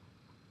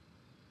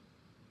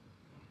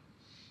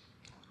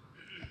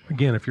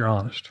 Again, if you're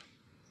honest.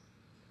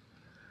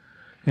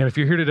 And if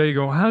you're here today, you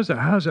go, how does that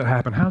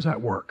happen? How does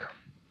that work?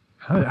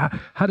 How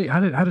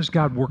does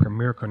God work a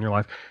miracle in your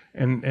life?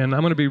 And I'm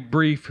going to be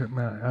brief.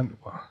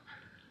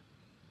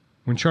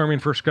 When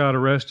Charmaine first got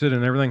arrested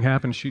and everything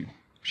happened,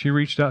 she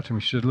reached out to me.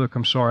 She said, look,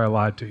 I'm sorry I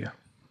lied to you.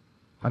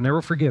 I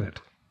never forget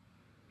it.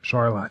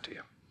 Sorry I lied to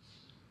you.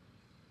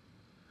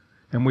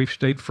 And we've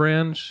stayed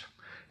friends,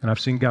 and I've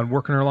seen God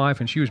work in her life,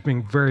 and she was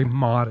being very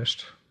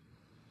modest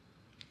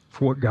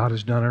for what God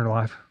has done in her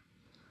life.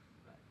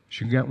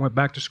 She went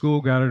back to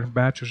school, got her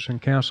bachelor's in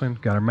counseling,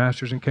 got her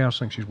master's in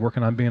counseling. She's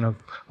working on being a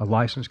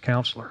licensed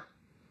counselor.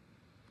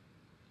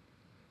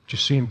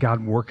 Just seeing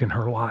God work in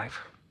her life.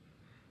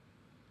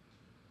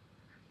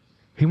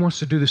 He wants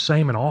to do the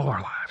same in all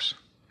our lives.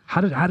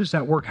 How does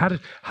that work? How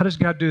does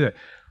God do that?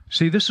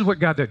 See, this is what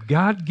God did.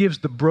 God gives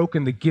the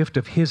broken the gift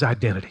of His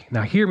identity.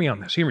 Now, hear me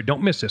on this. Hear me.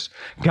 Don't miss this.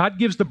 God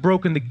gives the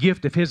broken the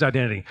gift of His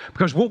identity.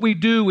 Because what we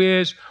do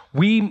is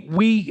we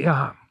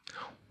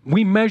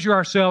measure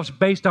ourselves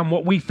based on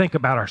what we think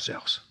about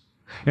ourselves.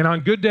 And on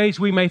good days,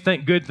 we may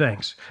think good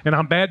things. And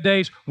on bad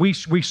days, we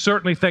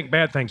certainly think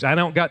bad things. I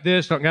don't got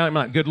this, I'm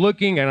not good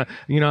looking, and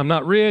I'm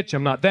not rich,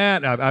 I'm not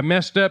that, I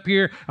messed up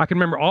here. I can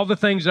remember all the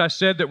things I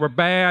said that were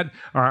bad,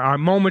 or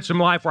moments in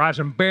life where I was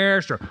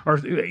embarrassed,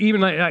 or even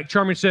like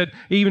Charmaine said,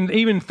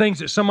 even things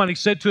that somebody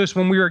said to us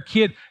when we were a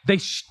kid, they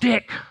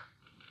stick.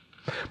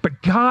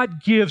 But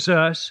God gives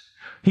us,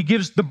 He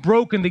gives the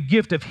broken the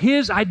gift of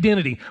His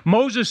identity.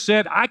 Moses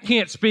said, I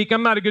can't speak.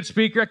 I'm not a good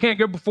speaker. I can't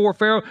go before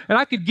Pharaoh. And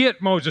I could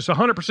get Moses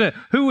 100%.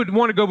 Who would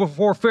want to go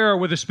before Pharaoh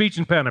with a speech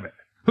impediment?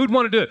 Who'd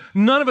want to do it?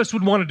 None of us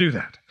would want to do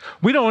that.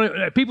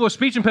 People with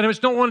speech impediments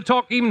don't want to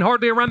talk even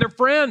hardly around their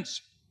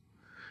friends.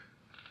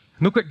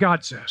 Look what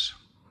God says.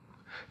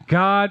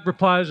 God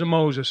replies to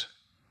Moses,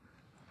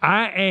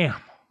 I am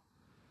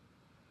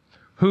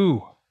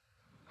who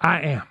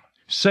I am.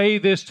 Say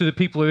this to the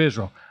people of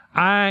Israel.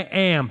 I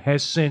am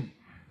has sent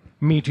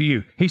me to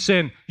you. He's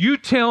saying, you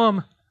tell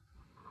him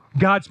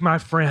God's my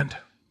friend.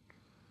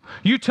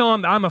 You tell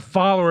him that I'm a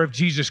follower of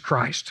Jesus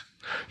Christ.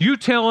 You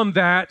tell him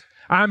that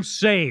I'm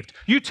saved.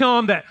 You tell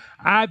him that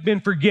I've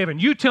been forgiven.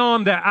 You tell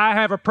him that I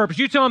have a purpose.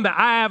 You tell him that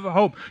I have a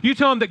hope. You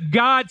tell him that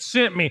God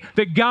sent me,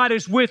 that God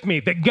is with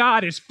me, that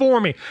God is for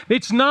me.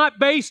 It's not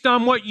based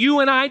on what you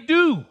and I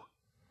do.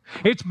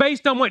 It's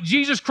based on what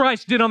Jesus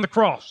Christ did on the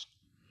cross.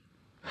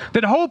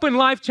 That hope and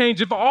life change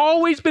have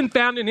always been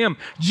found in Him.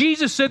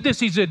 Jesus said this.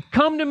 He said,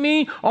 come to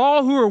me,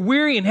 all who are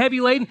weary and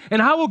heavy laden,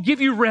 and I will give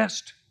you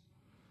rest.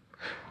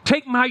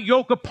 Take my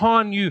yoke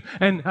upon you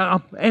and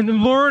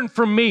learn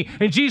from me.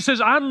 And Jesus says,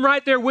 I'm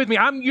right there with me.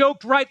 I'm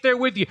yoked right there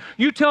with you.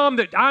 You tell Him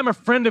that I'm a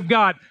friend of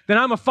God, that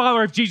I'm a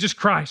follower of Jesus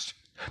Christ.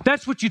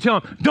 That's what you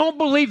tell Him. Don't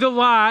believe the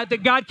lie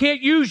that God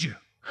can't use you.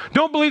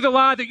 Don't believe the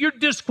lie that you're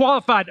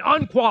disqualified,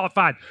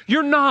 unqualified.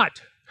 You're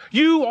not.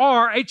 You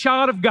are a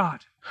child of God.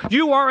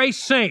 You are a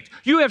saint.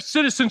 You have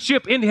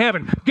citizenship in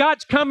heaven.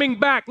 God's coming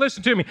back.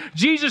 Listen to me.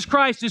 Jesus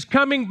Christ is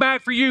coming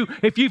back for you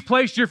if you've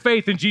placed your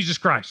faith in Jesus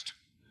Christ.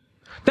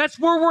 That's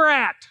where we're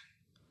at.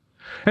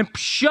 And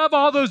shove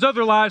all those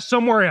other lies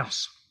somewhere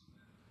else.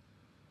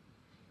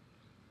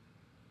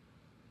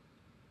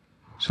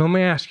 So let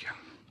me ask you,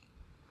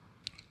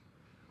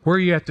 where are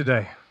you at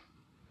today?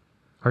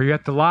 Are you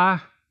at the lie?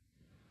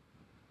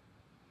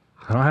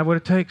 I don't have what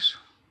it takes.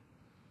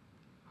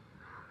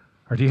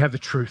 Or do you have the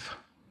truth?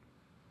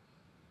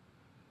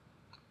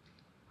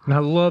 And I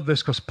love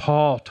this because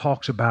Paul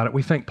talks about it.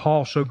 We think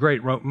Paul's so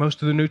great, wrote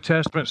most of the New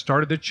Testament,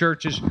 started the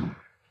churches.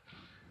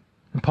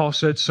 And Paul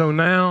said, so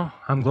now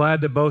I'm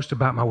glad to boast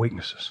about my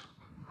weaknesses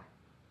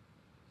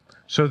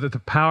so that the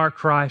power of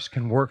Christ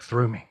can work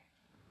through me.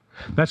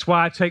 That's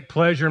why I take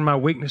pleasure in my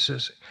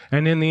weaknesses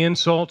and in the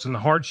insults and the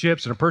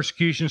hardships and the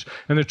persecutions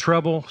and the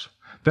troubles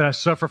that I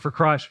suffer for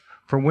Christ.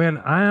 For when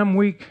I am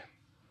weak,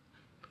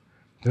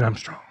 then I'm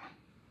strong.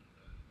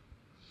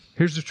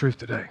 Here's the truth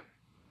today.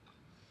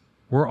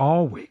 We're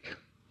all weak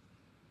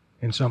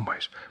in some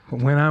ways.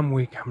 But when I'm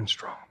weak, I'm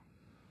strong.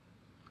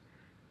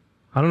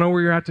 I don't know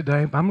where you're at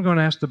today, but I'm going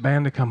to ask the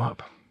band to come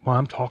up while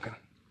I'm talking.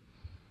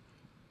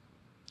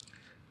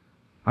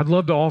 I'd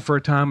love to offer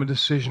a time of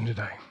decision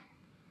today.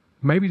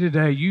 Maybe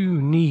today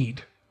you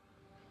need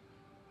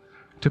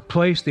to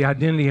place the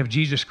identity of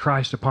Jesus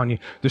Christ upon you.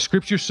 The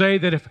scriptures say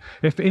that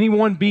if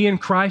anyone be in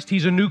Christ,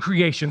 he's a new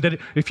creation. That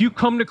if you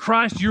come to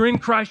Christ, you're in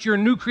Christ, you're a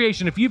new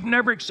creation. If you've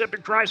never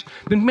accepted Christ,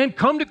 then man,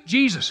 come to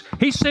Jesus.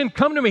 He's saying,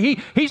 come to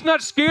me. He's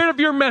not scared of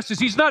your messes.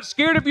 He's not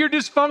scared of your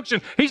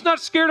dysfunction. He's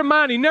not scared of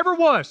mine. He never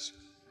was.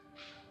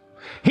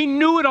 He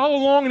knew it all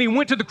along, and he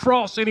went to the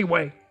cross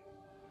anyway.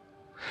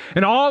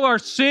 And all our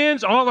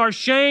sins, all our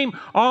shame,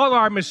 all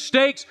our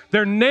mistakes,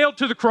 they're nailed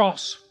to the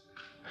cross.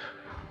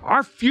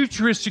 Our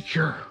future is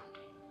secure.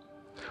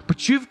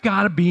 But you've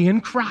got to be in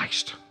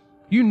Christ.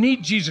 You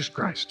need Jesus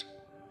Christ.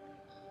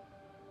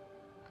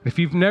 If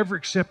you've never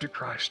accepted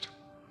Christ,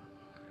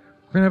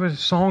 we're going to have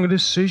a song of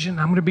decision.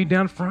 I'm going to be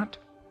down front.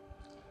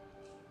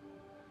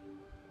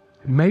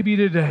 Maybe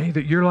today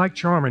that you're like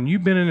Charmin.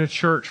 You've been in a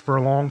church for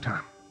a long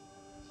time.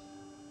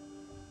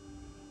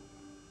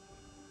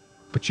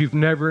 But you've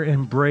never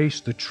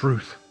embraced the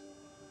truth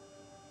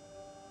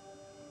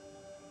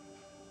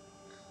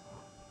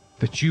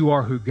that you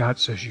are who God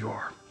says you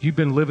are. You've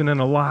been living in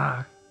a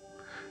lie.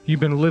 You've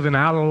been living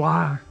out a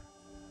lie,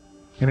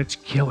 and it's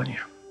killing you.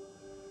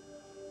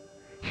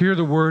 Hear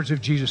the words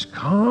of Jesus.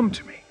 Come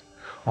to me,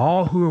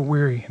 all who are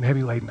weary and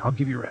heavy laden. I'll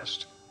give you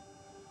rest.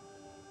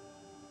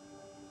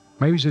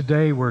 Maybe it's a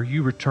day where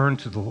you return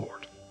to the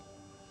Lord.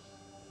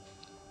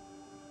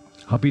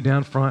 I'll be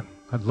down front.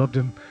 I'd love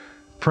to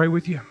pray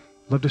with you.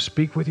 Love to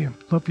speak with you.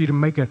 Love for you to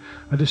make a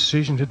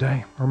decision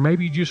today. Or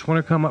maybe you just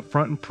want to come up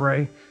front and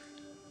pray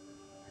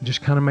and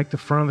just kind of make the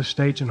front of the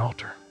stage an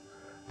altar.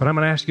 But I'm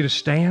going to ask you to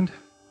stand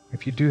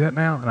if you do that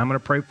now, and I'm going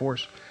to pray for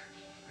us.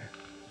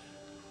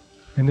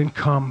 And then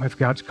come if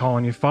God's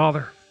calling you.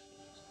 Father,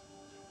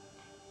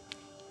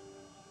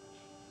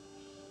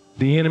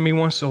 the enemy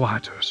wants to lie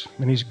to us,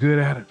 and he's good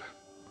at it.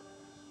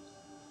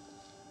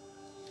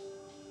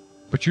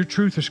 But your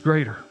truth is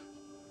greater.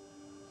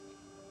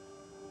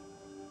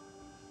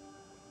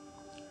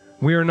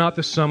 We are not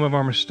the sum of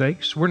our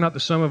mistakes. We're not the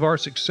sum of our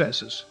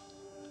successes.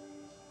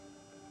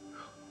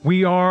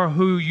 We are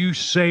who you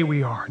say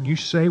we are. And you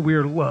say we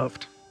are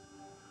loved.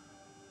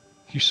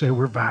 You say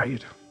we're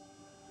valued.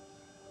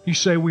 You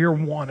say we are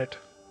wanted.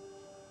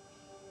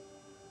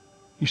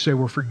 You say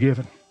we're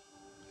forgiven.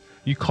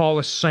 You call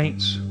us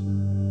saints.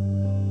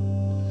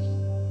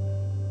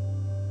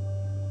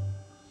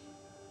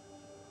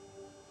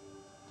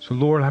 So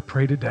Lord, I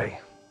pray today.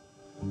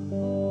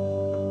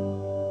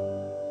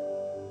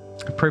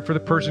 I pray for the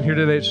person here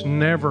today that's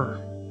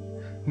never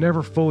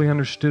fully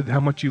understood how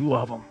much you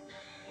love them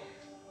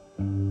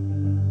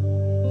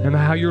and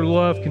how your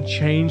love can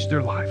change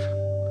their life.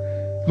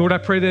 Lord, I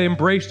pray they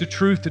embrace the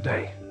truth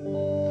today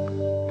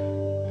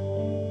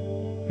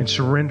and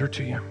surrender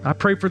to you. I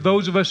pray for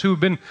those of us who have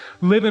been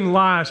living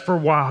lies for a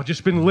while,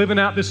 just been living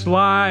out this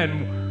lie,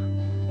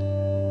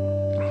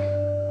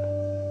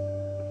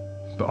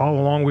 but all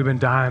along we've been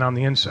dying on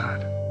the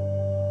inside.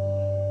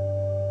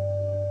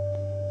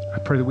 I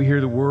pray that we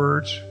hear the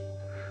words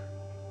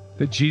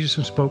that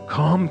Jesus spoke.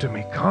 Come to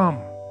me, come.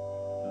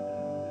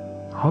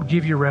 I'll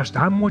give you rest.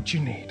 I'm what you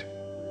need.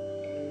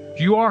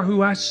 You are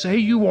who I say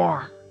you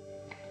are.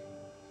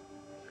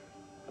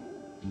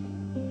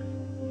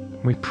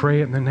 We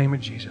pray it in the name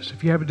of Jesus.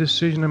 If you have a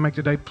decision to make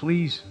today,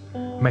 please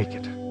make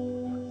it.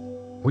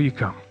 Will you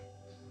come?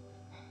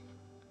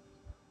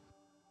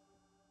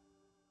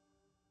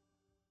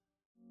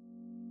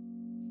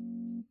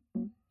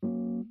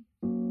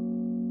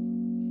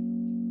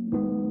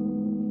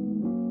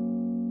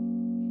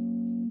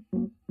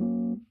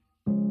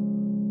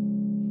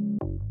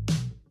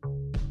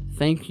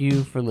 Thank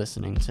you for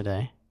listening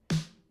today.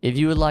 If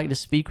you would like to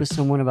speak with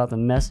someone about the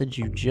message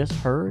you just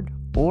heard,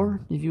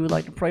 or if you would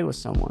like to pray with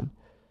someone,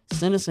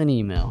 send us an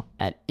email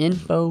at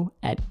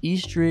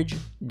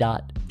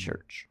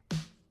info@eastridge.church.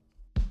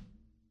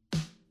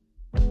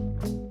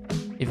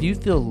 If you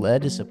feel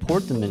led to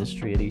support the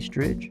ministry at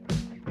Eastridge,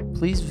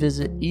 please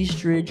visit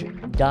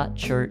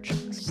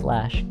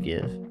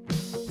eastridge.church/give.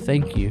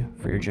 Thank you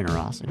for your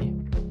generosity.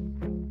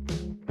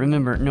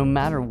 Remember, no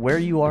matter where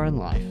you are in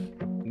life,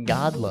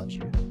 God loves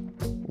you.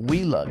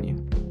 We love you,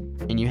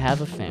 and you have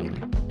a family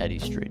at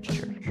Eastridge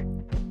Church.